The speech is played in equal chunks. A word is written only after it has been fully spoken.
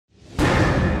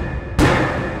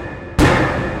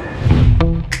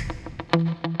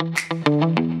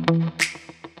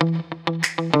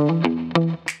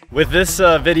With this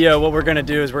video, what we're gonna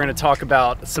do is we're gonna talk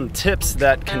about some tips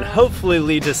that can hopefully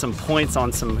lead to some points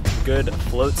on some good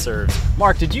float serves.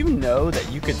 Mark, did you know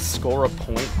that you could score a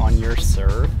point on your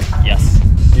serve? Yes.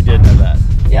 You did know that?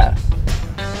 Yeah.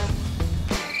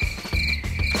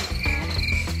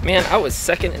 Man, I was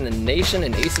second in the nation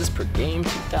in aces per game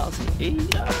 2008.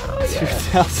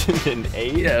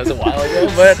 2008? Yeah, it was a while ago,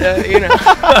 but you know.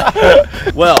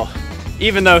 Well,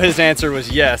 even though his answer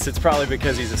was yes, it's probably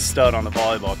because he's a stud on the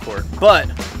volleyball court. But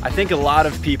I think a lot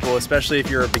of people, especially if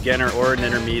you're a beginner or an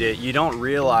intermediate, you don't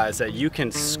realize that you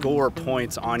can score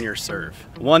points on your serve.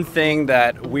 One thing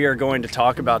that we are going to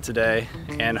talk about today,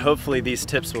 and hopefully these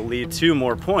tips will lead to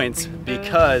more points,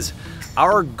 because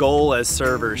our goal as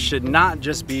servers should not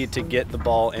just be to get the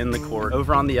ball in the court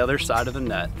over on the other side of the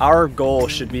net. Our goal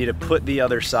should be to put the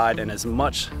other side in as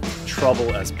much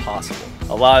trouble as possible.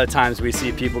 A lot of times we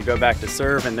see people go back to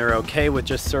serve and they're okay with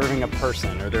just serving a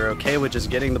person, or they're okay with just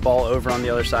getting the ball over on the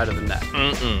other side of the net.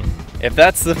 If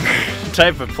that's the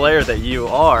type of player that you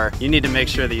are, you need to make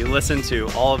sure that you listen to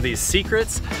all of these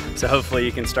secrets, so hopefully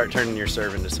you can start turning your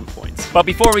serve into some points. But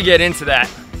before we get into that,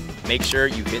 make sure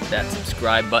you hit that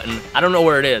subscribe button. I don't know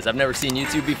where it is. I've never seen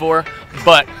YouTube before,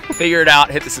 but figure it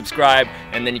out, hit the subscribe,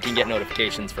 and then you can get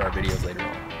notifications for our videos later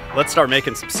on. Let's start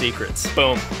making some secrets.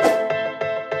 Boom.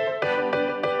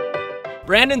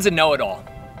 Brandon's a know-it-all.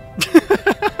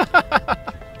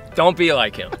 Don't be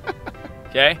like him,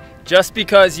 okay? Just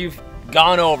because you've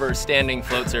gone over standing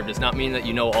float serve does not mean that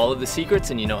you know all of the secrets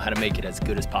and you know how to make it as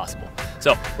good as possible.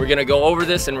 So we're gonna go over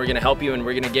this and we're gonna help you, and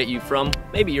we're gonna get you from,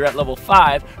 maybe you're at level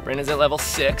 5, Brandon's at level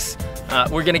 6,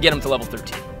 we're gonna get him to level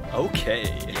 13.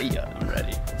 Okay, Yeah. I'm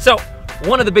ready. So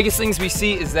one of the biggest things we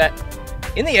see is that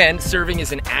in the end, serving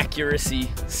is an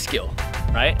accuracy skill,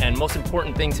 right? And most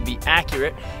important thing to be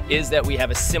accurate is that we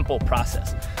have a simple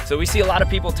process. So we see a lot of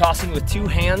people tossing with 2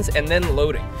 hands and then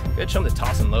loading. Go ahead, show him the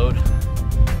toss and load.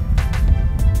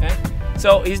 Okay?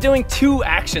 So he's doing 2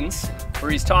 actions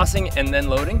where he's tossing and then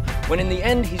loading, when in the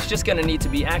end, he's just gonna need to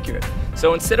be accurate.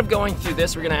 So instead of going through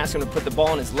this, we're gonna ask him to put the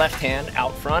ball in his left hand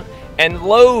out front and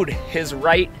load his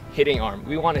right hitting arm.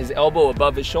 We want his elbow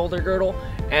above his shoulder girdle,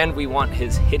 and we want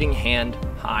his hitting hand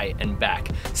high and back,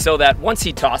 so that once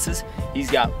he tosses,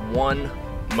 he's got one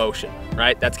motion,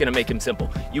 right? That's gonna make him simple.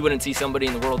 You wouldn't see somebody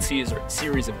in the World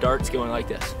Series of darts going like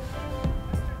this.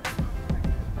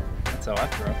 That's how I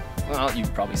throw. Well, you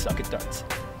probably suck at darts.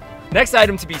 Next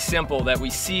item to be simple that we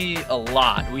see a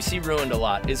lot, we see ruined a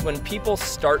lot, is when people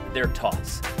start their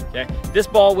toss, okay? This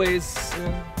ball weighs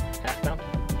half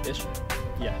pound-ish?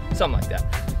 Yeah, something like that.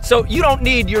 So you don't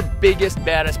need your biggest,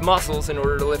 baddest muscles in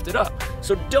order to lift it up.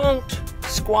 So don't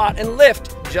squat and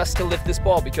lift just to lift this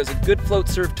ball, because a good float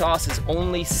serve toss is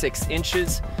only 6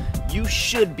 inches. You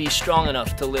should be strong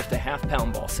enough to lift a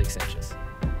half-pound ball 6 inches.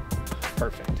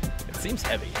 Perfect. It seems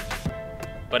heavy,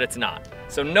 but it's not.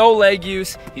 So no leg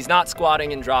use, he's not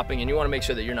squatting and dropping, and you wanna make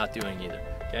sure that you're not doing either,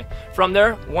 okay? From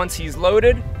there, once he's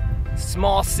loaded,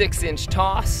 small 6-inch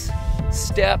toss,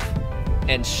 step,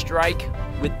 and strike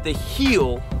with the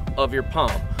heel of your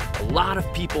palm. A lot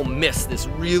of people miss this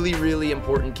really, really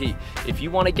important key. If you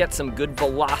wanna get some good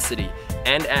velocity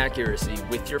and accuracy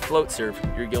with your float serve,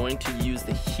 you're going to use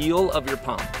the heel of your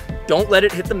palm. Don't let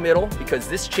it hit the middle, because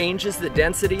this changes the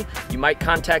density. You might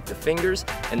contact the fingers,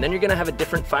 and then you're gonna have a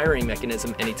different firing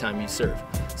mechanism anytime you serve.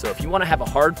 So if you wanna have a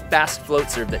hard, fast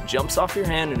float serve that jumps off your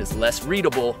hand and is less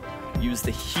readable, use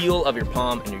the heel of your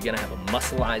palm, and you're gonna have a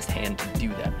muscleized hand to do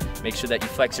that. Make sure that you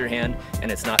flex your hand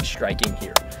and it's not striking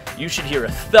here. You should hear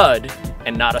a thud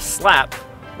and not a slap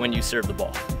when you serve the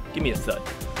ball. Give me a thud.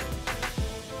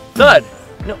 Thud!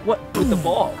 No, what? With the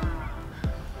ball.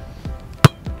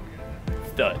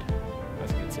 Thud.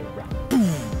 That's a good serve, bro.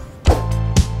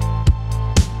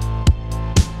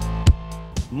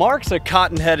 Mark's a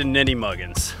cotton-headed ninny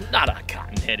muggins. Not a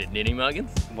cotton-headed ninny muggins.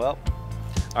 Well,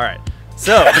 all right.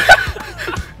 So,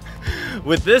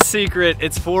 with this secret,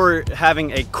 it's for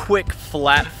having a quick,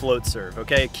 flat float serve,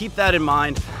 okay? Keep that in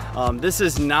mind. This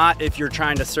is not if you're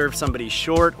trying to serve somebody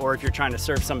short or if you're trying to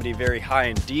serve somebody very high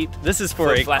and deep. This is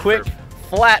for a quick,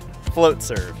 flat float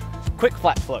serve. Quick,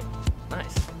 flat float.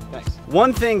 Nice. Thanks.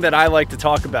 One thing that I like to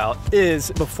talk about is,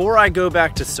 before I go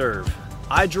back to serve,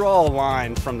 I draw a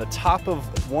line from the top of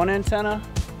one antenna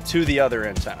to the other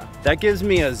antenna. That gives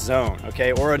me a zone,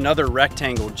 okay, or another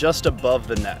rectangle just above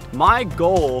the net. My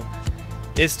goal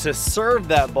is to serve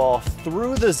that ball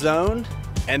through the zone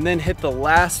and then hit the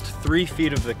last 3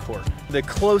 feet of the court. The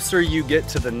closer you get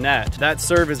to the net, that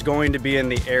serve is going to be in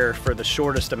the air for the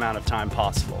shortest amount of time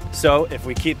possible. So if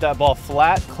we keep that ball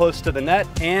flat, close to the net,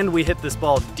 and we hit this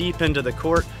ball deep into the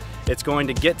court, it's going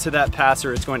to get to that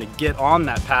passer, it's going to get on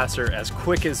that passer as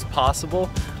quick as possible,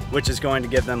 which is going to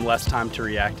give them less time to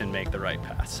react and make the right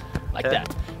pass. Like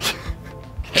that.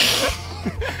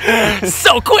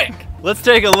 So quick! Let's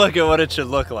take a look at what it should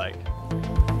look like.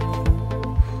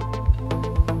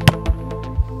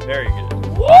 Very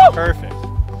good. Woo! Perfect.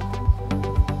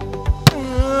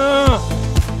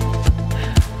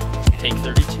 Take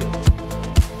 32.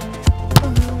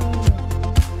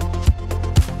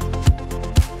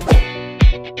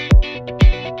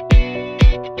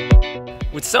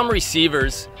 With some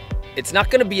receivers, it's not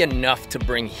going to be enough to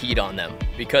bring heat on them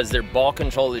because their ball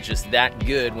control is just that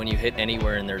good when you hit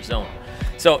anywhere in their zone.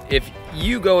 So if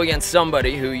you go against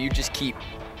somebody who you just keep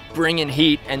bringing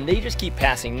heat and they just keep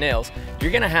passing nails,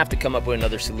 you're going to have to come up with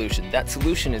another solution. That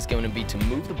solution is going to be to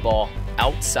move the ball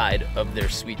outside of their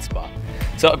sweet spot.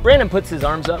 So if Brandon puts his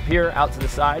arms up here out to the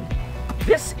side,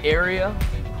 this area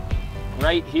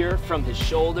right here from his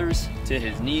shoulders to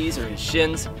his knees or his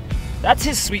shins, that's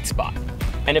his sweet spot.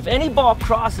 And if any ball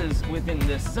crosses within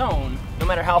this zone, no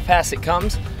matter how fast it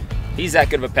comes, he's that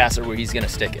good of a passer where he's going to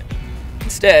stick it.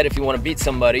 Instead, if you want to beat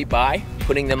somebody by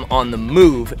putting them on the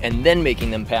move and then making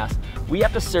them pass, we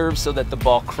have to serve so that the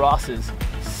ball crosses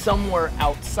somewhere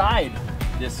outside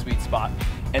this sweet spot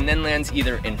and then lands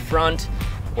either in front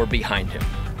or behind him.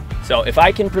 So if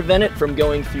I can prevent it from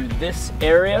going through this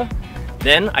area,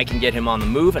 then I can get him on the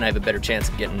move and I have a better chance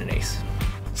of getting an ace.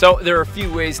 So there are a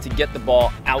few ways to get the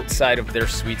ball outside of their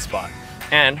sweet spot.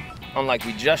 And unlike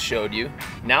we just showed you,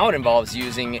 now it involves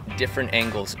using different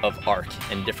angles of arc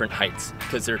and different heights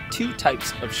because there are two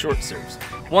types of short serves.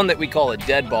 One that we call a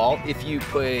dead ball. If you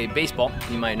play baseball,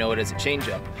 you might know it as a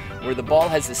changeup, where the ball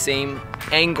has the same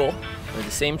angle or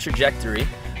the same trajectory,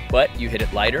 but you hit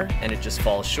it lighter and it just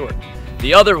falls short.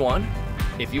 The other one,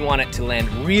 if you want it to land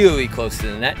really close to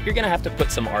the net, you're gonna have to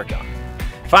put some arc on.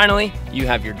 Finally, you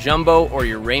have your jumbo or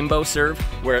your rainbow serve,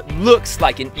 where it looks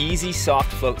like an easy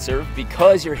soft float serve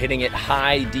because you're hitting it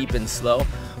high, deep, and slow,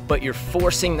 but you're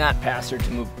forcing that passer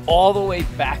to move all the way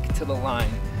back to the line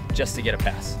just to get a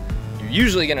pass. You're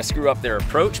usually gonna screw up their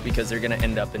approach because they're gonna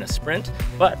end up in a sprint,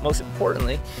 but most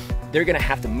importantly, they're gonna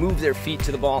have to move their feet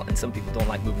to the ball, and some people don't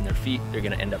like moving their feet. They're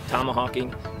gonna end up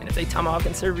tomahawking, and if they tomahawk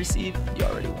and serve receive, you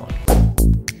already won.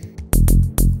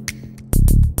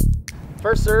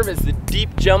 First serve is the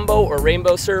deep jumbo or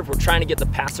rainbow serve. We're trying to get the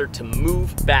passer to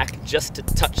move back just to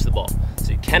touch the ball.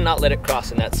 So you cannot let it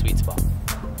cross in that sweet spot.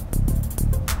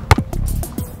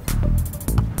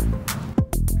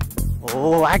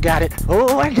 Oh, I got it.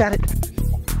 Oh, I got it.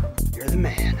 You're the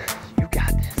man. You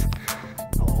got this.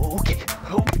 Okay.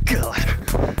 Oh, God.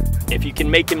 If you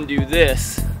can make him do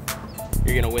this,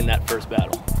 you're gonna win that first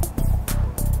battle.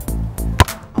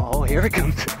 Oh, here it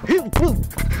comes.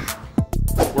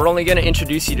 We're only gonna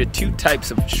introduce you to two types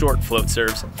of short float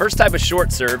serves. First type of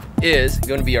short serve is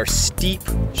gonna be our steep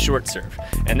short serve.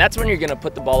 And that's when you're gonna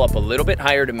put the ball up a little bit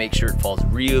higher to make sure it falls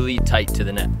really tight to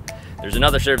the net. There's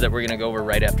another serve that we're gonna go over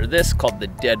right after this called the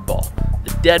dead ball.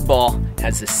 The dead ball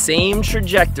has the same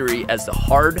trajectory as the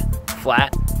hard,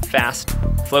 flat, fast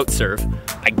float serve.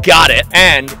 I got it.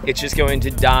 And it's just going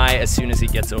to die as soon as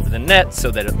it gets over the net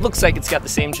so that it looks like it's got the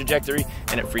same trajectory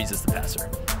and it freezes the passer.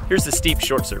 Here's the steep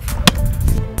short serve.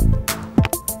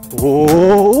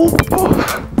 Whoa!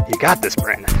 You got this,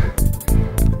 Brandon.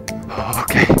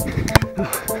 Okay.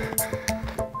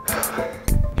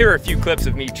 Here are a few clips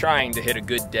of me trying to hit a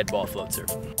good dead ball float serve.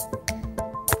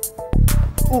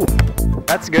 Ooh,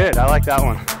 that's good. I like that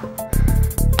one.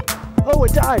 Oh,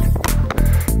 it died.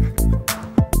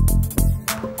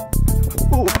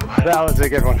 Ooh, that was a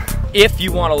good one. If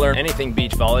you want to learn anything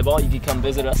beach volleyball, you can come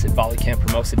visit us at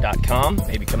volleycamppromosa.com,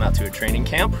 maybe come out to a training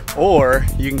camp. Or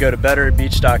you can go to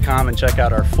betteratbeach.com and check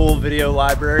out our full video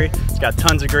library. It's got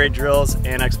tons of great drills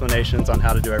and explanations on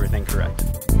how to do everything correct.